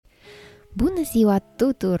Bună ziua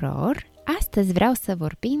tuturor! Astăzi vreau să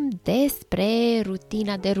vorbim despre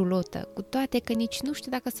rutina de rulotă, cu toate că nici nu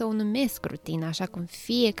știu dacă să o numesc rutina, așa cum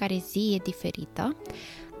fiecare zi e diferită,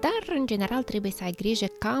 dar în general trebuie să ai grijă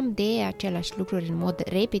cam de aceleași lucruri în mod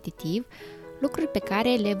repetitiv, lucruri pe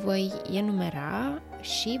care le voi enumera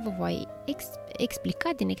și vă voi explica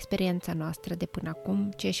din experiența noastră de până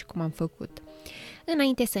acum ce și cum am făcut.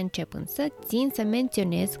 Înainte să încep însă, țin să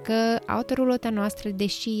menționez că autorulota noastră,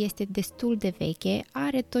 deși este destul de veche,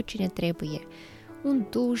 are tot ce ne trebuie. Un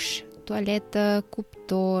duș, toaletă,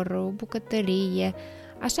 cuptor, o bucătărie,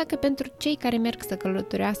 așa că pentru cei care merg să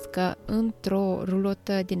călătorească într-o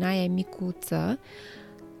rulotă din aia micuță,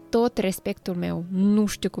 tot respectul meu, nu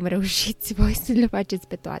știu cum reușiți voi să le faceți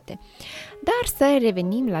pe toate. Dar să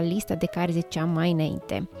revenim la lista de care ziceam mai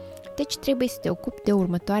înainte. Deci trebuie să te ocupi de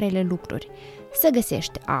următoarele lucruri. Să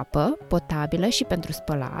găsești apă potabilă și pentru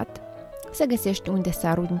spălat, să găsești unde să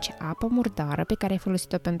arunci apă murdară pe care ai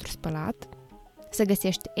folosit-o pentru spălat, să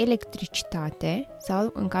găsești electricitate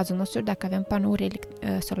sau, în cazul nostru, dacă avem panouri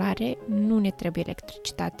solare, nu ne trebuie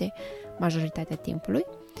electricitate majoritatea timpului,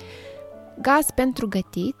 gaz pentru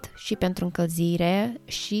gătit și pentru încălzire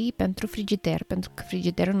și pentru frigider, pentru că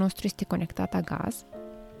frigiderul nostru este conectat la gaz,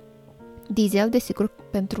 diesel, desigur,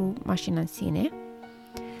 pentru mașina în sine,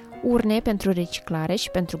 urne pentru reciclare și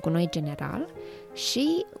pentru gunoi general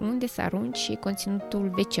și unde să arunci și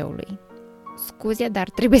conținutul WC-ului. Scuze, dar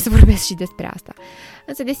trebuie să vorbesc și despre asta.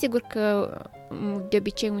 Însă, desigur că de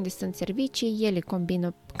obicei unde sunt servicii, ele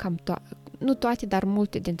combină cam nu toate, dar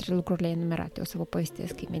multe dintre lucrurile enumerate. O să vă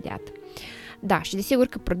povestesc imediat. Da, și desigur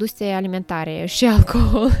că produse alimentare și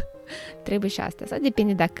alcool trebuie și asta. Sau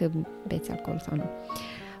depinde dacă beți alcool sau nu.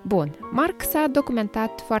 Bun, Mark s-a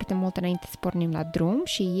documentat foarte mult înainte să pornim la drum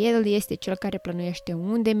și el este cel care plănuiește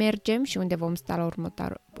unde mergem și unde vom sta la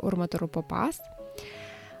următorul popas.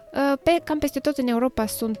 Cam peste tot în Europa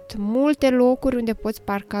sunt multe locuri unde poți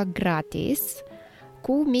parca gratis,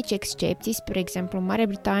 cu mici excepții. Spre exemplu, în Marea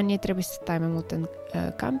Britanie trebuie să stai mai mult în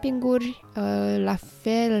campinguri, la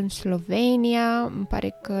fel în Slovenia, îmi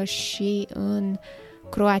pare că și în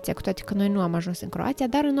Croația, cu toate că noi nu am ajuns în Croația,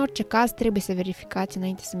 dar în orice caz trebuie să verificați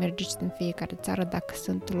înainte să mergeți în fiecare țară dacă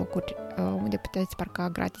sunt locuri unde puteți parca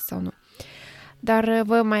gratis sau nu. Dar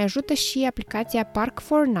vă mai ajută și aplicația Park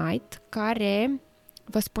for Night, care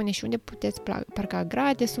vă spune și unde puteți parca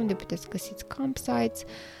gratis, unde puteți găsiți campsites,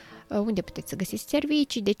 unde puteți să găsiți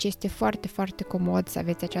servicii, deci este foarte, foarte comod să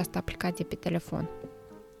aveți această aplicație pe telefon.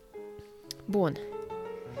 Bun.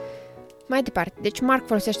 Mai departe, deci Mark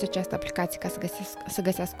folosește această aplicație ca să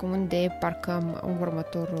găsească unde parcăm în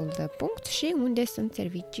următorul punct și unde sunt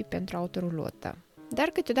servicii pentru autorulotă. Dar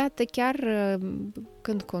câteodată chiar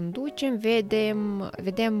când conducem vedem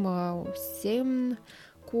semn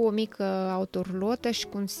cu o mică autorulotă și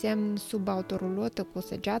cu un semn sub autorulotă cu o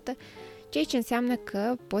săgeată, ceea ce înseamnă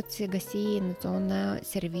că poți găsi în zonă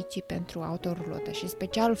servicii pentru autorulotă și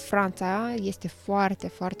special Franța este foarte,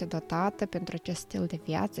 foarte dotată pentru acest stil de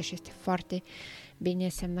viață și este foarte bine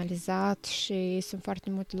semnalizat și sunt foarte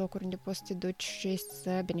multe locuri unde poți să te duci și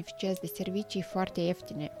să beneficiezi de servicii foarte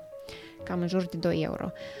ieftine, cam în jur de 2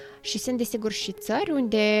 euro. Și sunt desigur și țări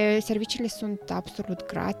unde serviciile sunt absolut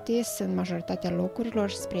gratis în majoritatea locurilor,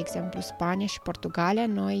 spre exemplu Spania și Portugalia,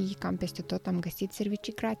 noi cam peste tot am găsit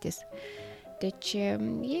servicii gratis. Deci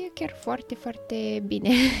e chiar foarte, foarte bine.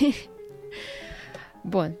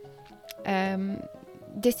 Bun.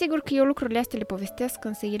 Desigur că eu lucrurile astea le povestesc,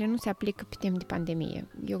 însă ele nu se aplică pe timp de pandemie.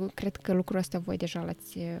 Eu cred că lucrul ăsta voi deja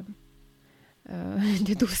l-ați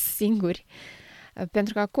dedus singuri.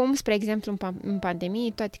 Pentru că acum, spre exemplu, în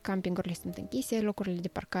pandemie, toate campingurile sunt închise, locurile de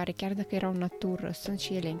parcare, chiar dacă erau în natură, sunt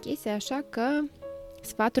și ele închise, așa că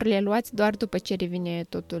sfaturile luați doar după ce revine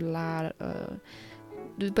totul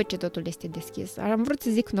după ce totul este deschis. Am vrut să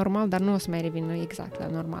zic normal, dar nu o să mai revină exact la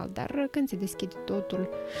normal, dar când se deschide totul,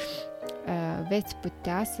 veți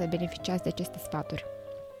putea să beneficiați de aceste sfaturi.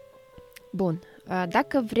 Bun,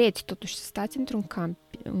 dacă vreți totuși să stați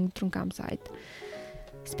într-un campsite,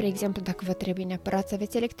 spre exemplu, dacă vă trebuie neapărat să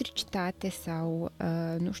aveți electricitate sau,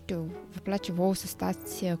 nu știu, vă place vouă să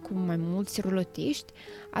stați cu mai mulți rulotiști,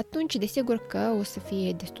 atunci desigur că o să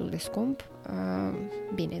fie destul de scump.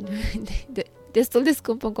 Bine, destul de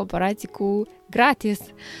scump în comparație cu gratis.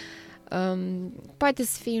 Poate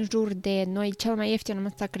să fie în jur de noi, cel mai ieftin am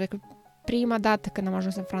stat, cred că prima dată când am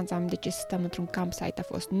ajuns în Franța am decis să stăm într-un campsite, a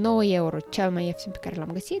fost 9 euro, cel mai ieftin pe care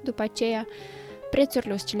l-am găsit. După aceea,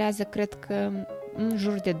 prețurile oscilează, cred că în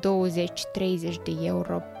jur de 20-30 de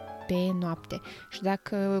euro pe noapte. Și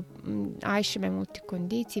dacă ai și mai multe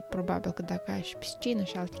condiții, probabil că dacă ai și piscină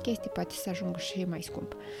și alte chestii, poate să ajungă și mai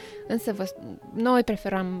scump. Însă noi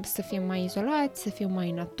preferăm să fim mai izolați, să fim mai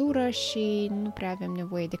în natură și nu prea avem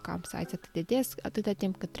nevoie de campsites atât de des, atâta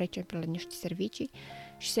timp cât trecem pe la niște servicii.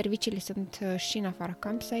 Și serviciile sunt și în afara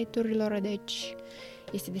campsite-urilor, deci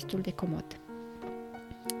este destul de comod.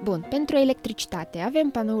 Bun, pentru electricitate avem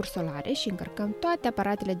panouri solare și încărcăm toate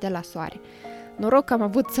aparatele de la soare. Noroc că am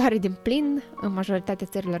avut soare din plin în majoritatea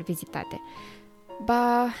țărilor vizitate.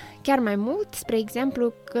 Ba, chiar mai mult, spre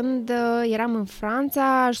exemplu, când eram în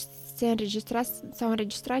Franța, s-au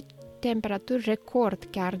înregistrat temperaturi record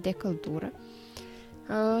chiar de căldură.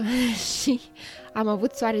 Și am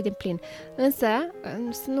avut soare din plin. Însă,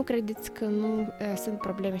 să nu credeți că nu sunt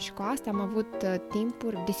probleme și cu asta. Am avut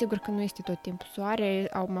timpuri, desigur că nu este tot timpul soare,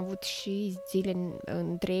 am avut și zile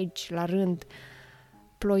întregi la rând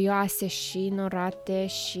ploioase și norate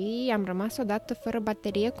și am rămas odată fără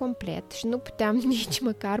baterie complet și nu puteam nici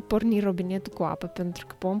măcar porni robinetul cu apă pentru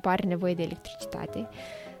că pompa are nevoie de electricitate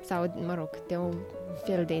sau, mă rog, de un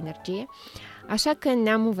fel de energie. Așa că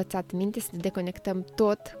ne-am învățat minte să deconectăm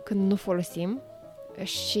tot când nu folosim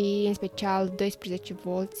și în special 12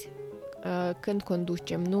 volți când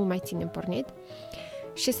conducem, nu mai ținem pornit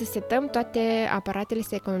și să setăm toate aparatele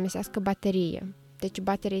să economisească baterie. Deci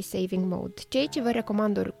battery saving mode, ceea ce vă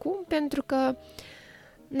recomand oricum pentru că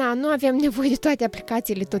nu avem nevoie de toate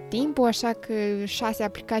aplicațiile tot timpul, așa că 6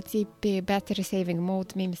 aplicații pe battery saving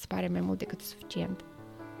mode mie mi se pare mai mult decât suficient.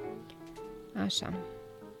 Așa.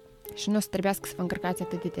 Și nu o să trebuiască să vă încărcați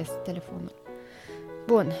atât de des telefonul.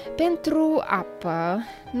 Bun, pentru apă,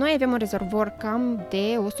 noi avem un rezervor cam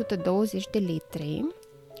de 120 de litri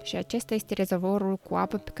și acesta este rezervorul cu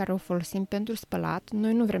apă pe care o folosim pentru spălat.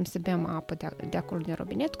 Noi nu vrem să bem apă de acolo din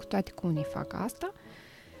robinet, cu toate că unii fac asta.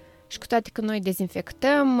 Și cu toate că noi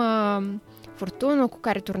dezinfectăm furtunul cu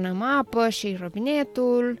care turnăm apă și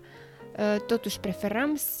robinetul, totuși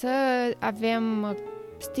preferăm să avem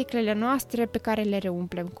sticlele noastre pe care le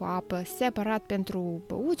reumplem cu apă separat pentru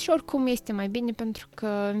băut și oricum este mai bine pentru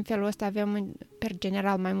că în felul ăsta avem per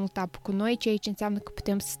general mai multă apă cu noi, ceea ce înseamnă că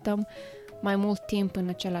putem să stăm mai mult timp în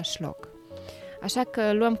același loc. Așa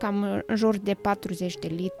că luăm cam în jur de 40 de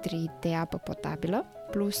litri de apă potabilă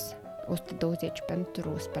plus 120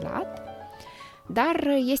 pentru spălat. Dar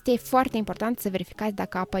este foarte important să verificați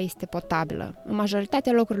dacă apa este potabilă. În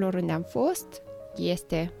majoritatea locurilor unde am fost,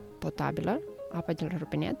 este potabilă, apa de la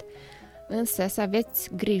robinet, însă să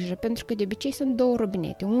aveți grijă, pentru că de obicei sunt două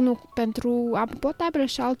robinete, unul pentru apă potabilă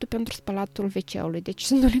și altul pentru spălatul WC-ului, deci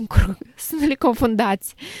să nu le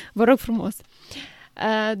confundați, vă rog frumos.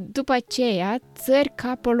 După aceea, țări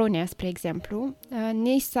ca Polonia, spre exemplu,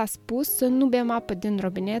 ne s-a spus să nu bem apă din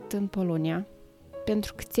robinet în Polonia,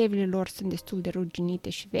 pentru că țevile lor sunt destul de ruginite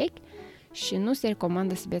și vechi și nu se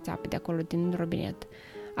recomandă să beți apă de acolo din robinet.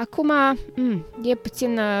 Acum, e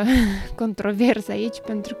puțin controversă aici,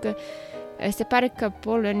 pentru că se pare că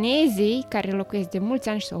polonezii care locuiesc de mulți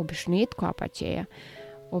ani și s-au obișnuit cu apa aceea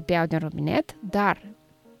o beau din robinet, dar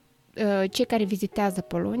cei care vizitează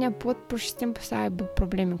Polonia pot pur și simplu să aibă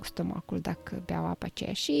probleme cu stomacul dacă beau apa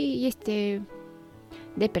aceea și este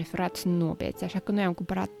de preferat să nu o beți. Așa că noi am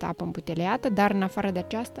cumpărat apă îmbuteliată, dar în afară de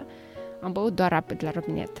aceasta am băut doar apă de la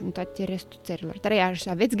robinet în toate restul țărilor. Dar iarăși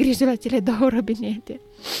aveți grijă la cele două robinete.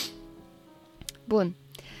 Bun.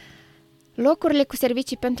 Locurile cu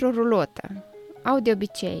servicii pentru rulotă au de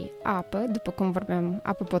obicei apă, după cum vorbeam,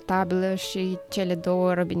 apă potabilă și cele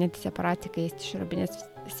două robinete separate, că este și robinet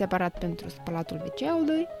separat pentru spălatul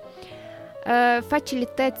WC-ului,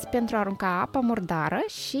 facilități pentru a arunca apa murdară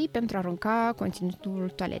și pentru a arunca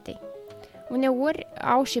conținutul toaletei. Uneori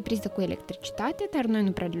au și priză cu electricitate, dar noi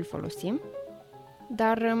nu prea le folosim,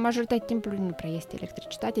 dar majoritatea timpului nu prea este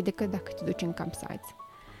electricitate decât dacă te duci în campsites.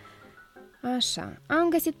 Așa, am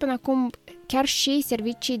găsit până acum chiar și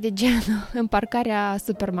servicii de gen în parcarea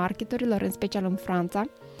supermarketurilor, în special în Franța,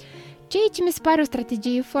 ceea ce mi se pare o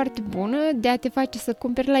strategie foarte bună de a te face să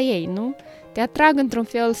cumperi la ei, nu? Te atrag într-un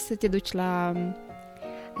fel să te duci la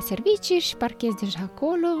servicii și parchezi deja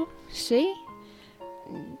acolo și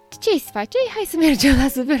ce să faci? Hai să mergem la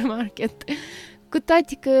supermarket. Cu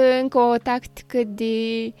toate că încă o tactică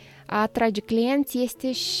de a atrage clienți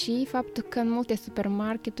este și faptul că în multe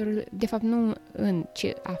supermarketuri, de fapt nu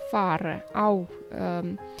ci afară, au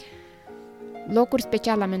locuri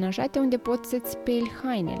special amenajate unde poți să-ți speli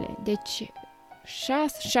hainele. Deci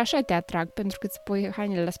și așa te atrag, pentru că îți pui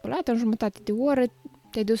hainele la spălat, în jumătate de oră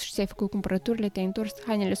te-ai dus și ți-ai făcut cumpărăturile, te-ai întors,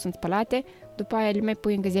 hainele sunt spălate, după aia le mai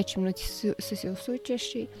pui încă 10 minute să se usuce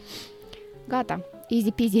și gata,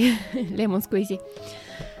 easy peasy, lemon squeezy.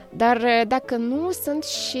 Dar dacă nu, sunt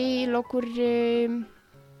și locuri,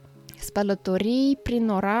 spălătorii prin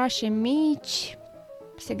orașe mici,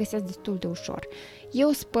 se găsesc destul de ușor. Eu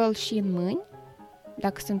spăl și în mâini,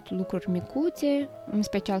 dacă sunt lucruri micuțe, în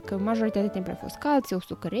special că majoritatea timpului a fost cald, se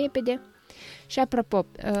usucă repede. Și apropo,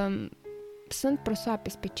 sunt prosoape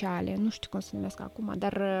speciale, nu știu cum se numesc acum,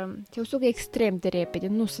 dar se usucă extrem de repede,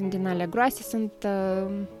 nu sunt din alea groase, sunt...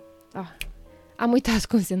 am uitat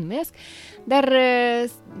cum se numesc, dar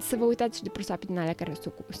să vă uitați și de prosoape din alea care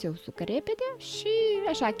se usucă repede și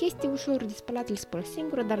așa, chestii ușor de spălat le spăl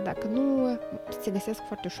singură, dar dacă nu, se găsesc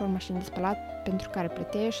foarte ușor mașini de spălat pentru care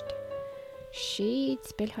plătești și îți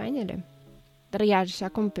speli hainele. Dar iar și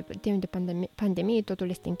acum, pe timp de pandemie, totul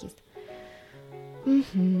este închis.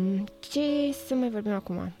 Ce să mai vorbim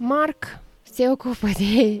acum? Marc se ocupă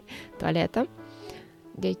de toaletă,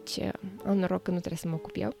 deci am noroc că nu trebuie să mă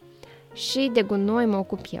ocup eu. Și de gunoi mă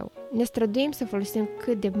ocup eu. Ne străduim să folosim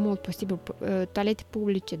cât de mult posibil toalete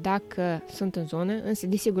publice dacă sunt în zonă, însă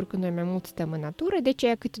desigur că noi mai mult stăm în natură, deci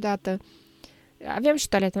câteodată avem și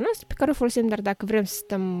toaleta noastră pe care o folosim, dar dacă vrem să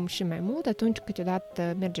stăm și mai mult, atunci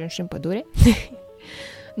câteodată mergem și în pădure.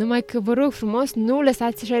 Numai că vă rog frumos, nu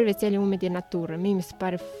lăsați șervețele umede în natură. Mie mi se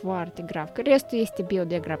pare foarte grav, că restul este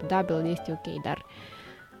biodegradabil, este ok, dar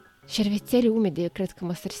șervețele umede cred că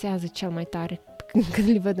mă stresează cel mai tare când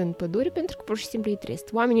le văd în pădure, pentru că pur și simplu e trist.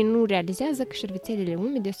 Oamenii nu realizează că șervețelele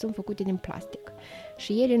umede sunt făcute din plastic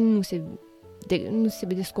și ele nu se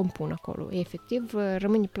descompun acolo. Efectiv,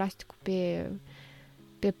 rămâne plasticul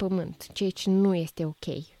pe pământ, ceea ce nu este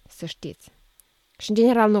ok, să știți. Și în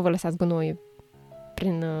general nu vă lăsați gunoiul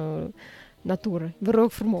prin natură. Vă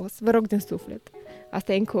rog frumos, vă rog din suflet.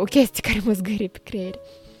 Asta e încă o chestie care mă zgârie pe creier.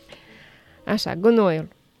 Așa, gunoiul.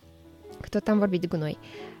 Că tot am vorbit de gunoi.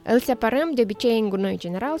 Îl separăm de obicei în gunoi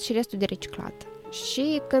general și restul de reciclat.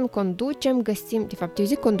 Și când conducem, găsim... De fapt, eu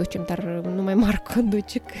zic conducem, dar nu mai Marc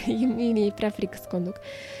conduce, că mie e prea frică să conduc.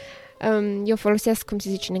 Eu folosesc, cum se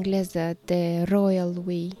zice în engleză, the royal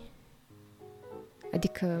way.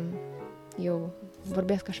 Adică eu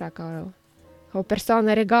vorbesc așa ca o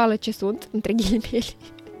persoană regală ce sunt, între ghilimele.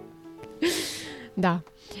 Da.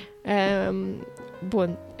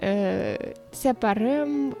 Bun.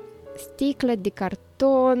 Separăm sticle de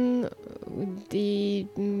carton, de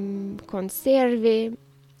conserve,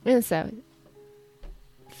 însă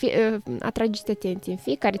atrageți atenție, în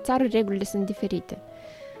fiecare țară regulile sunt diferite.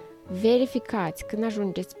 Verificați când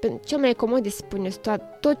ajungeți, cel mai comod este să puneți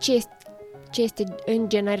tot ce este în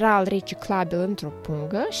general reciclabil într-o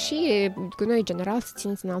pungă și gunoi general să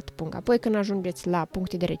țineți în altă pungă. Apoi când ajungeți la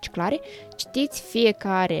puncte de reciclare, citiți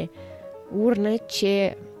fiecare urnă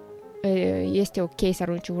ce este ok să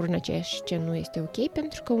arunci urnă ce nu este ok,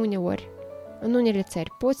 pentru că uneori, în unele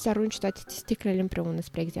țări, poți să arunci toate sticlele împreună,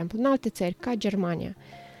 spre exemplu. În alte țări, ca Germania,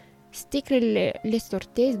 sticlele le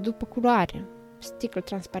sortezi după culoare. Sticlă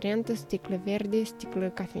transparentă, sticlă verde, sticlă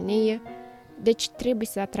cafenie. Deci trebuie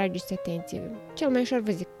să atrageți atenție. Cel mai ușor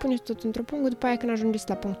vă zic, puneți tot într-o pungă, după aia când ajungeți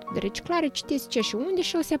la punctul de reciclare, citiți ce și unde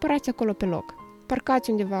și o separați acolo pe loc. Parcați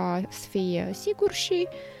undeva să fie sigur și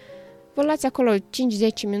vă luați acolo 5-10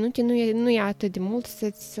 minute, nu e atât de mult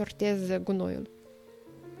să-ți sortezi gunoiul.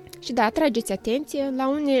 Și da, atrageți atenție, la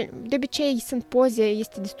unele, de obicei sunt poze,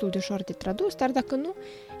 este destul de ușor de tradus, dar dacă nu,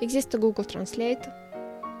 există Google Translate,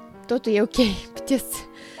 totul e ok,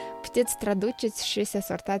 puteți traduceți și să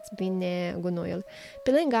sortați bine gunoiul.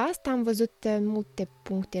 Pe lângă asta am văzut multe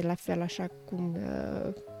puncte la fel, așa cum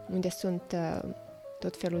unde sunt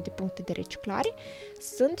tot felul de puncte de reciclare,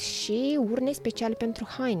 sunt și urne speciale pentru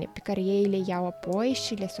haine, pe care ei le iau apoi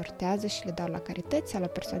și le sortează și le dau la carități sau la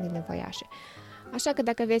persoane nevoiașe. Așa că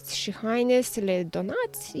dacă aveți și haine să le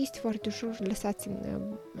donați, este foarte ușor, lăsați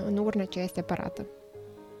în urna aceea separată.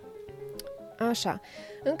 Așa,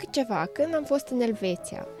 încă ceva, când am fost în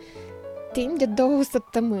Elveția, timp de 2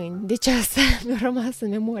 săptămâni, deci asta mi-a rămas în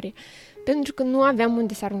memorie, pentru că nu aveam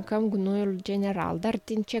unde să aruncăm gunoiul general, dar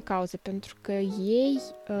din ce cauză? Pentru că ei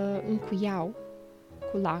încuiau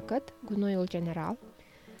cu lacăt gunoiul general,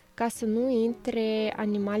 ca să nu intre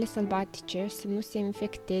animale sălbatice, să nu se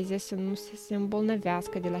infecteze, să nu se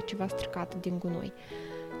îmbolnăvească de la ceva stricat din gunoi.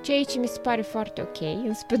 Ceea ce mi se pare foarte ok,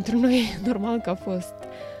 însă pentru noi normal că a fost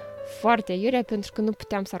foarte iurea, pentru că nu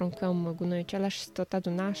puteam să aruncăm gunoiul acela și se tot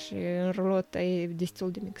aduna și în rulotă e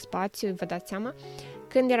destul de mic spațiu, vă dați seama.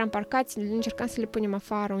 Când eram parcați, încercam să le punem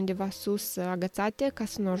afară undeva sus agățate, ca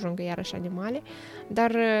să nu ajungă iarăși animale,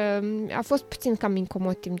 dar a fost puțin cam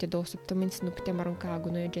incomod timp de 2 săptămâni să nu putem arunca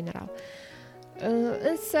gunoiul general.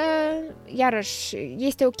 Însă, iarăși,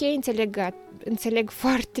 este ok, înțeleg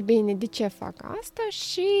foarte bine de ce fac asta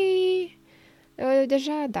și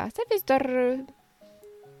deja, da, să aveți doar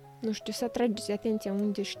nu știu, să atrageți atenția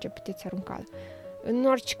unde și ce puteți arunca. În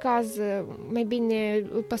orice caz, mai bine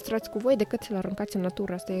îl păstrați cu voi decât să-l aruncați în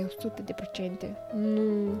natură, asta e 100%.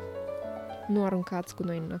 Nu aruncați cu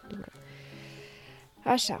noi în natură.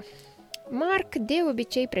 Așa. Marc de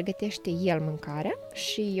obicei pregătește el mâncarea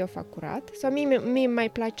și eu fac curat. Sau mie mai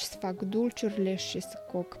place să fac dulciurile și să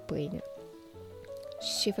coc pâine.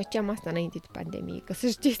 Și făceam asta înainte de pandemie, că să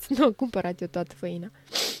știți, nu am cumpărat eu toată făina.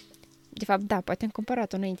 De fapt, da, poate am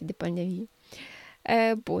cumpărat-o înainte de pandemie.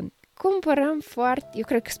 Bun. Cumpărăm eu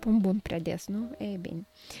cred că spun bun prea des, nu? E bine.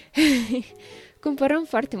 Cumpărăm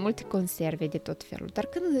foarte multe conserve de tot felul. Dar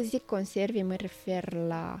când zic conserve, mă refer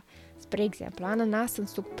la, spre exemplu, ananas în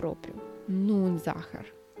suc propriu, nu în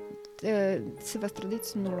zahăr. Să vă străduiți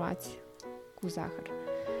să nu luați cu zahăr.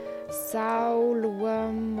 Sau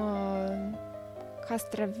luăm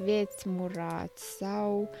castraveți murați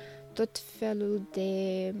sau tot felul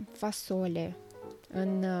de fasole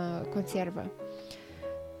în conservă.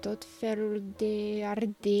 Tot felul de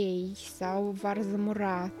ardei sau varză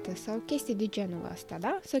murată sau chestii de genul ăsta,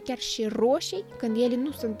 da? Sau chiar și roșii, când ele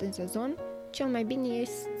nu sunt în sezon, cel mai bine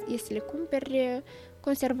e să le cumperi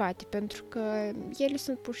conservate, pentru că ele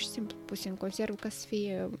sunt pur și simplu puse în conservă ca să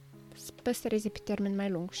păstreze pe termen mai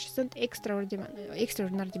lung și sunt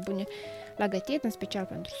extraordinar de bune la gătit, în special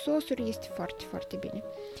pentru sosuri, este foarte, foarte bine.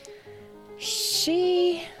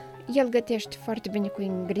 Și el gătește foarte bine cu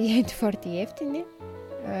ingrediente foarte ieftine,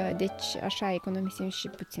 deci așa economisim și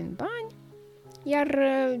puțin bani, iar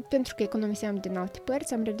pentru că economiseam din alte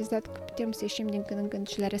părți, am realizat că putem să ieșim din când în când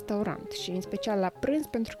și la restaurant și în special la prânz,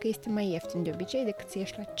 pentru că este mai ieftin de obicei decât să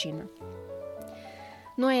ieși la cină.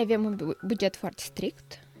 Noi avem un buget foarte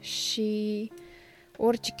strict și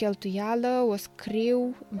orice cheltuială o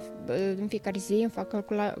scriu în fiecare zi, îmi fac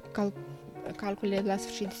calcule la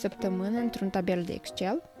sfârșit de săptămână într-un tabel de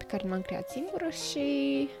Excel pe care m-am creat singură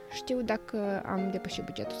și știu dacă am depășit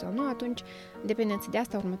bugetul sau nu. Atunci, în dependență de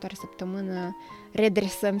asta, următoarea săptămână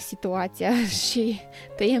redresăm situația și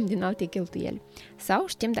tăiem din alte cheltuieli. Sau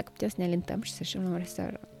știm dacă putem să ne alintăm și să ieșim la un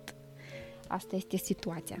restaurant. Asta este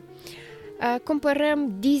situația.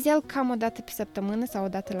 Cumpărăm diesel cam o dată pe săptămână sau o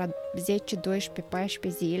dată la 10, 12,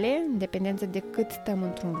 14 zile, în dependență de cât stăm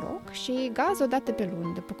într-un loc, și gaz o dată pe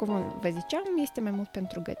lună. După cum vă ziceam, este mai mult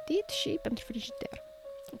pentru gătit și pentru frigider.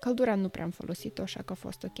 Căldura nu prea am folosit-o, așa că a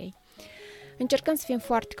fost ok. Încercăm să fim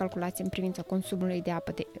foarte calculați în privința consumului de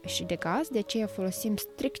apă și de gaz, de aceea folosim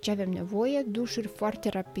strict ce avem nevoie, dușuri foarte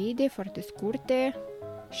rapide, foarte scurte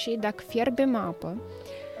și dacă fierbem apă,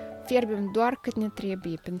 fierbem doar cât ne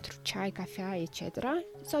trebuie pentru ceai, cafea, etc.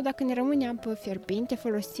 Sau dacă ne rămâne apă fierbinte,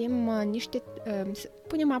 folosim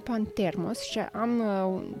punem apa în termos și am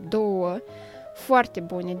două foarte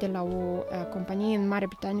bune de la o companie în Marea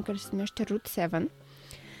Britanie care se numește Rutina.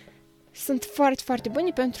 Sunt foarte, foarte bune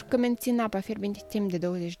pentru că mențin apa fierbinte timp de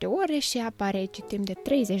 20 de ore și apa rece timp de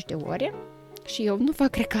 30 de ore. Și eu nu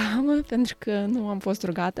fac reclamă pentru că nu am fost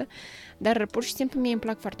rugată, dar pur și simplu mie îmi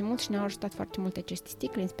plac foarte mult și ne-au ajutat foarte mult aceste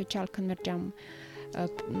sticle, în special când mergeam,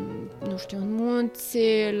 nu știu, în munți,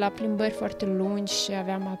 la plimbări foarte lungi și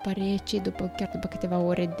aveam apă rece chiar după câteva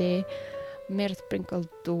ore de mers prin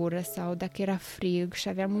căldură sau dacă era frig și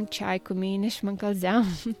aveam un ceai cu mine și mă încălzeam.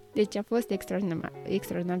 Deci a fost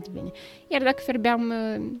extraordinar de bine. Iar dacă ferbeam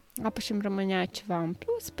apă și îmi rămânea ceva în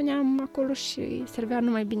plus, puneam acolo și servea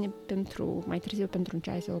numai bine mai târziu pentru un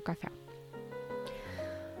ceai sau o cafea.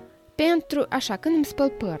 Așa, când îmi spăl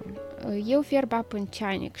părul, eu fierb apă în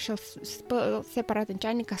ceanic și îl spăl separat în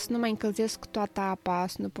ceanic ca să nu mai încălzesc toată apa,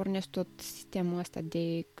 să nu pornesc tot sistemul ăsta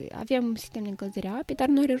avem un sistem de încălzire a apei, dar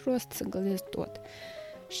nu are rost să încălzesc tot.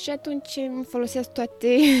 Și atunci îmi folosesc toată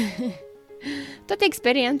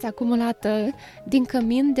experiența acumulată din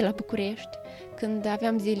cămin de la București, când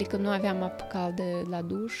aveam zile când nu aveam apă caldă la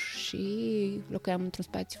duș și locuiam într-un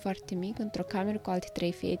spațiu foarte mic, într-o cameră cu alte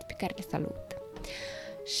 3 fete pe care le salut.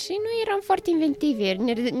 Și noi eram foarte inventivi,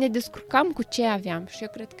 ne descurcam cu ce aveam și eu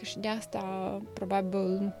cred că și de asta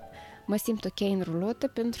probabil mă simt ok în rulotă,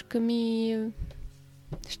 pentru că nu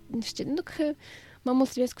că mă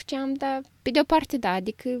mulțumesc cu ce am, dar pe de o parte da,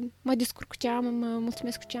 adică mă descurc cu ce am, mă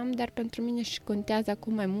mulțumesc cu ce am, dar pentru mine și contează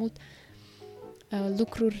acum mai mult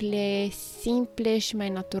lucrurile simple și mai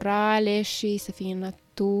naturale și să fii în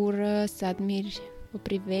natură, să admiri o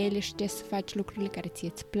priveliște, să faci lucrurile care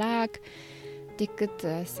ție-ți plac, decât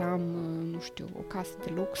să am, nu știu, o casă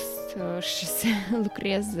de lux și să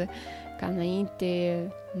lucrez ca înainte,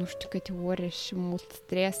 nu știu câte ore și mult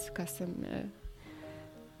stres ca să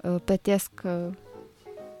plătesc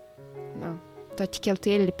toate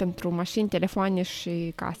cheltuielile pentru mașini, telefoane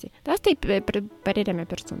și case. Dar asta e părerea mea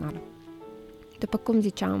personală. După cum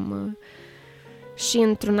ziceam, și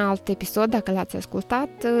într-un alt episod, dacă l-ați ascultat,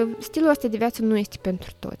 stilul ăsta de viață nu este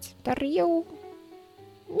pentru toți. Dar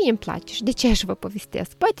mie îmi place și de ce aș vă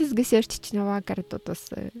povestesc? Poate îți găsești cineva care tot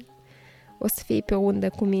o să fie pe undă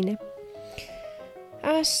cu mine.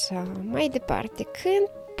 Așa, mai departe, când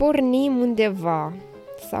pornim undeva,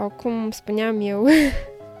 sau cum spuneam eu,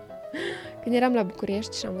 când eram la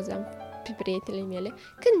București și amuzam pe prietenele mele,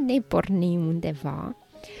 când ne pornim undeva,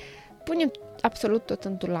 punem absolut tot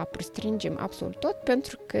în dulapuri, strângem absolut tot,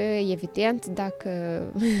 pentru că, evident, dacă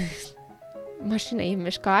mașina e în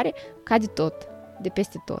mișcare, cade tot, de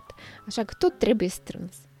peste tot. Așa că tot trebuie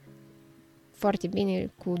strâns. Foarte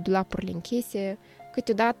bine cu dulapurile închise.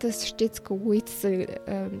 Câteodată știți că uiți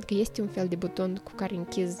că este un fel de buton cu care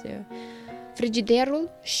închizi frigiderul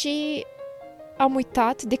și am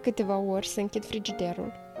uitat de câteva ori să închid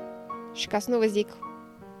frigiderul. Și ca să nu vă zic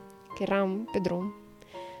că eram pe drum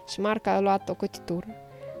și Marca a luat o cotitură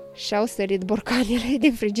și au sărit borcanele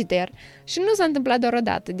din frigider și nu s-a întâmplat doar o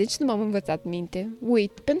dată, deci nu m-am învățat minte.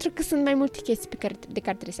 Uit, pentru că sunt mai multe chestii de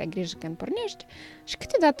care trebuie să ai grijă când pornești și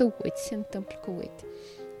câteodată uiți, se întâmplă că uiți.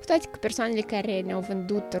 Cu toate că persoanele care ne-au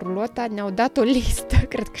vândut rulota ne-au dat o listă,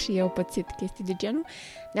 cred că și eu au pățit chestii de genul,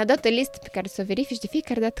 ne-au dat o listă pe care să o verifici de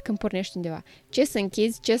fiecare dată când pornești undeva. Ce să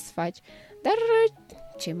închizi, ce să faci. Dar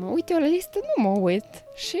ce, mă uit eu la listă? Nu mă uit.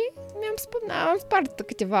 Și am spart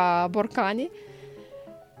câteva borcane.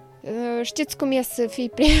 Știți cum e să fii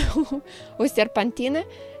pe o serpantină,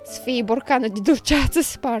 să fii borcană de dulceață,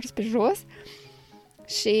 să parți pe jos.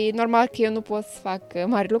 Și normal că eu nu pot să fac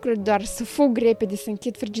mari lucruri, doar să fug repede, să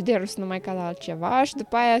închid frigiderul, să nu mai cadă altceva și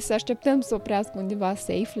după aia să așteptăm să oprească undeva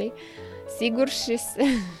safely, sigur, și să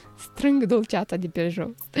strâng dulceața de pe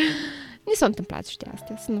jos. Nu s-a întâmplat și de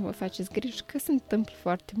astea, să nu vă faceți griji, că se întâmplă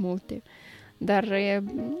foarte multe, dar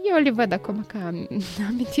eu le văd acum ca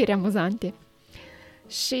amintiri amuzante.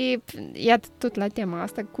 Și iată tot la tema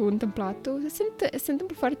asta cu întâmplatul, se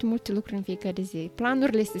întâmplă foarte multe lucruri în fiecare zi.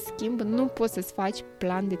 Planurile se schimbă, nu poți să-ți faci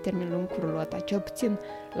plan de termen lung cu rulota, cel puțin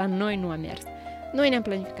la noi nu a mers. Noi ne-am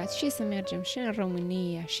planificat și să mergem și în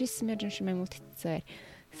România, și să mergem și în mai multe țări,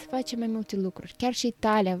 să facem mai multe lucruri. Chiar și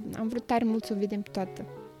Italia, am vrut tare mult să o vedem toată.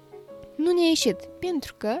 Nu ne-a ieșit,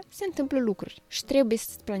 pentru că se întâmplă lucruri și trebuie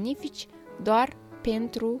să-ți planifici doar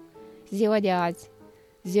pentru ziua de azi,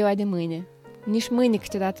 ziua de mâine. Nici mâine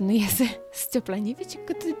câteodată nu iese să te planifici,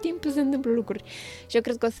 cât de timp se întâmplă lucruri. Și eu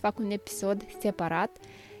cred că o să fac un episod separat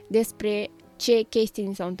despre ce chestii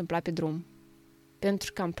ni s-au întâmplat pe drum.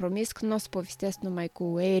 Pentru că am promis că nu o să povestesc numai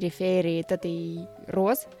cu aerii, tătăi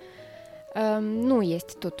roz. Nu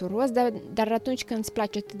este totul roz, dar atunci când îți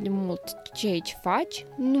place atât de mult ce faci,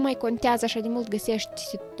 nu mai contează așa de mult, găsești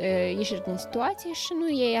ieșiri din situație și nu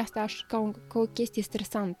e asta așa ca o chestie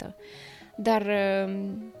stresantă. Dar...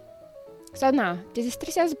 sau te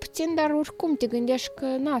stresează puțin, dar oricum te gândești că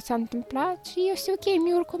s-a întâmplat și este ok,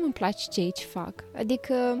 mie oricum îmi place ce fac.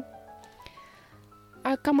 Adică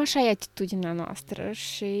cam așa e atitudinea noastră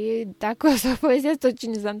și dacă o să povestesc tot ce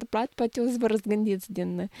ne s-a întâmplat, poate o să vă răzgândiți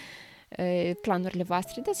din planurile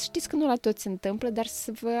voastre, dar să știți că nu la tot se întâmplă, dar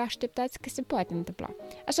să vă așteptați că se poate întâmpla.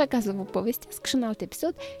 Așa că să vă povestesc și în alt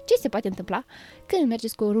episod ce se poate întâmpla când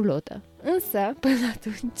mergeți cu o rulotă. Însă, până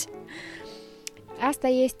atunci... Asta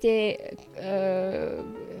este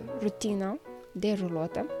rutina de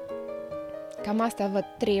rulotă. Cam asta vă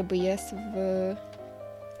trebuie să vă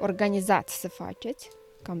organizați să faceți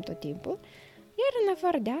cam tot timpul. Iar în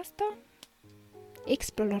afară de asta,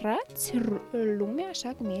 explorați lumea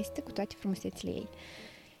așa cum este, cu toate frumusețile ei.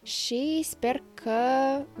 Și sper că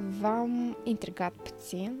v-am intrigat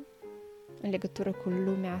puțin în legătură cu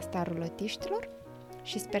lumea asta a rulotiștilor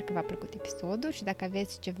și sper că v-a plăcut episodul și dacă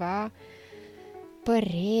aveți ceva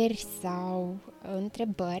păreri sau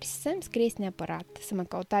întrebări, să-mi scrieți neapărat, să mă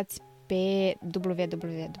căutați pe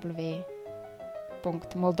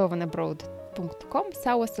www.moldovanabroad.com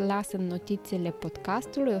sau o să las în notițele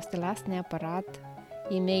podcastului, o să las neapărat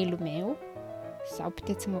e-mailul meu sau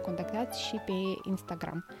puteți să mă contactați și pe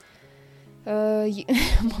Instagram.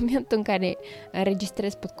 În momentul în care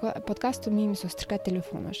înregistrez podcastul, mie mi s-a stricat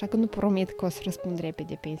telefonul, așa că nu promit că o să răspund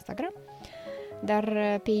repede pe Instagram,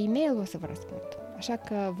 dar pe e-mail o să vă răspund. Așa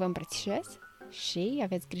că vă îmbrățișez și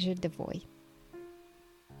aveți grijă de voi.